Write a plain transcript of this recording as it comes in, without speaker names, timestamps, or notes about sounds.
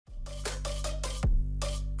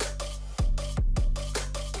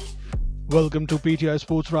Welcome to PTI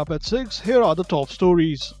Sports Wrap at 6. Here are the top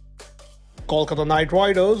stories. Kolkata Knight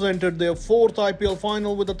Riders entered their fourth IPL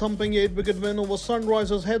final with a thumping 8-wicket win over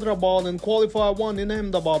Sunrisers Hyderabad in Qualifier 1 in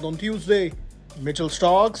Ahmedabad on Tuesday. Mitchell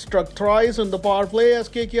Starc struck thrice in the power play as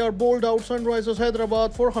KKR bowled out Sunrisers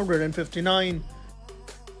Hyderabad for 159.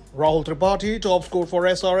 Rahul Tripathi top scored for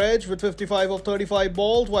SRH with 55 of 35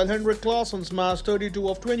 balls, while Henrik Klassen smashed 32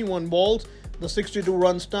 of 21 balls. The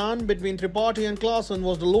 62-run stand between Tripathi and Klassen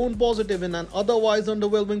was the lone positive in an otherwise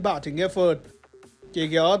underwhelming batting effort.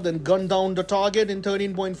 KKR then gunned down the target in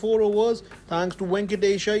 13.4 overs thanks to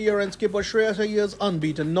Venkatesh, Iyer and skipper Shreyas Iyer's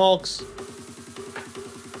unbeaten knocks.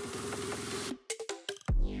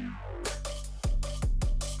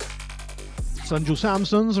 Sanju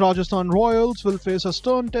Samson's Rajasthan Royals will face a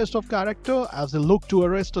stern test of character as they look to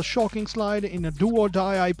arrest a shocking slide in a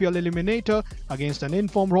do-or-die IPL eliminator against an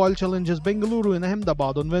informed Royal Challengers Bengaluru in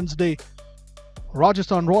Ahmedabad on Wednesday.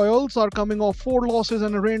 Rajasthan Royals are coming off 4 losses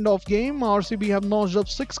and a rained-off game. RCB have notched up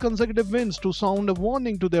 6 consecutive wins to sound a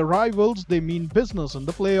warning to their rivals they mean business in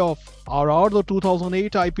the playoff. RR, the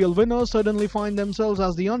 2008 IPL winners, suddenly find themselves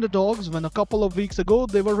as the underdogs when a couple of weeks ago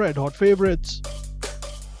they were red-hot favourites.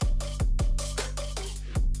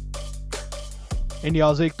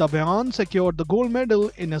 India's Ekta Bhyan secured the gold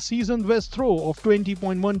medal in a seasoned best throw of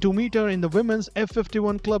 20.12 meter in the women's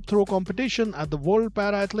F51 club throw competition at the World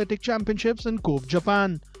Para-Athletic Championships in Kobe,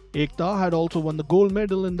 Japan. Ekta had also won the gold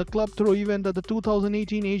medal in the club throw event at the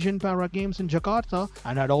 2018 Asian Para Games in Jakarta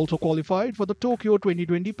and had also qualified for the Tokyo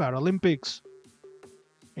 2020 Paralympics.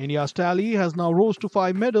 India's tally has now rose to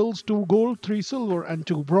 5 medals, 2 gold, 3 silver and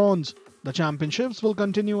 2 bronze. The championships will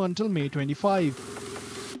continue until May 25.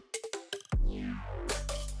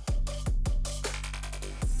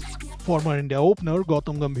 Former India opener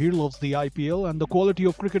Gautam Gambhir loves the IPL and the quality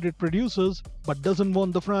of cricket it produces, but doesn't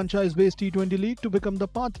want the franchise-based T20 league to become the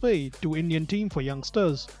pathway to Indian team for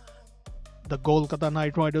youngsters. The Kolkata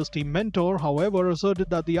Knight Riders team mentor, however, asserted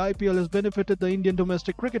that the IPL has benefited the Indian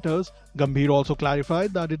domestic cricketers. Gambhir also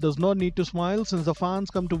clarified that it does not need to smile since the fans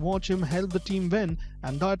come to watch him help the team win,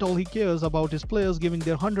 and that all he cares about is players giving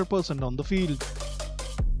their 100% on the field.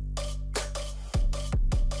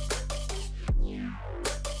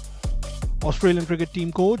 Australian cricket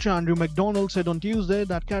team coach Andrew McDonald said on Tuesday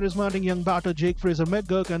that charismatic young batter Jake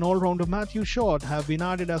Fraser-McGurk and all-rounder Matthew Short have been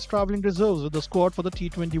added as travelling reserves with the squad for the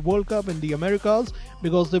T20 World Cup in the Americas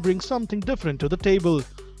because they bring something different to the table.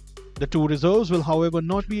 The 2 reserves will, however,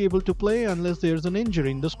 not be able to play unless there is an injury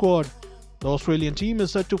in the squad. The Australian team is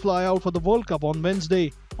set to fly out for the World Cup on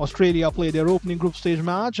Wednesday. Australia play their opening group stage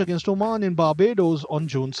match against Oman in Barbados on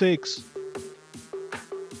June 6.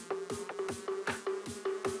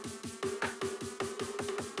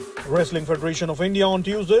 Wrestling Federation of India on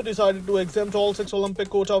Tuesday decided to exempt all 6 Olympic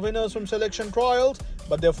quota winners from selection trials,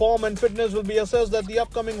 but their form and fitness will be assessed at the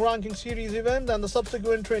upcoming ranking series event and the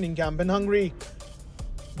subsequent training camp in Hungary.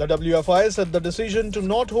 The WFI said the decision to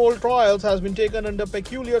not hold trials has been taken under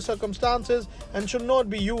peculiar circumstances and should not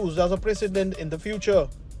be used as a precedent in the future.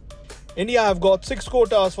 India have got 6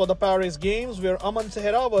 quotas for the Paris Games, where Aman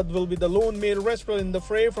Sehrawat will be the lone male wrestler in the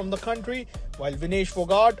fray from the country, while Vinesh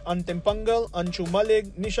Fogart, Antim Pangal, Anshu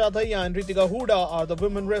Malik, Nisha Daya and Ritika Huda are the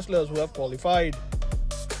women wrestlers who have qualified.